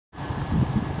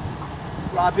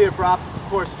Rob here for obstacle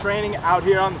course training out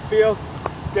here on the field,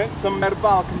 getting some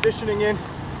metabolic conditioning in,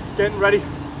 getting ready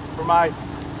for my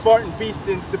Spartan Beast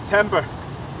in September.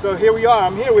 So here we are.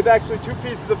 I'm here with actually two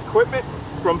pieces of equipment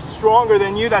from Stronger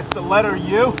Than You. That's the letter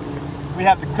U. We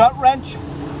have the gut wrench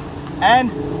and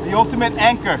the ultimate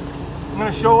anchor. I'm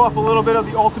going to show off a little bit of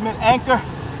the ultimate anchor.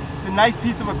 It's a nice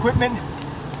piece of equipment.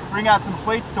 Bring out some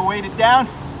plates to weight it down,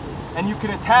 and you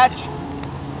can attach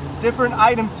different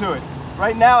items to it.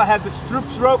 Right now I have the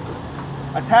Stroops rope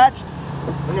attached.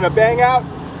 I'm going to bang out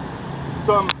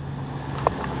some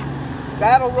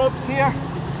battle ropes here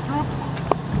with the Stroops,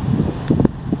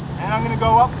 and I'm going to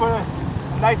go up for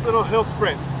a nice little hill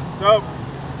sprint. So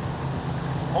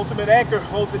ultimate anchor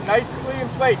holds it nicely in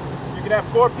place. You can have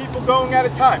 4 people going at a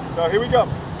time. So here we go.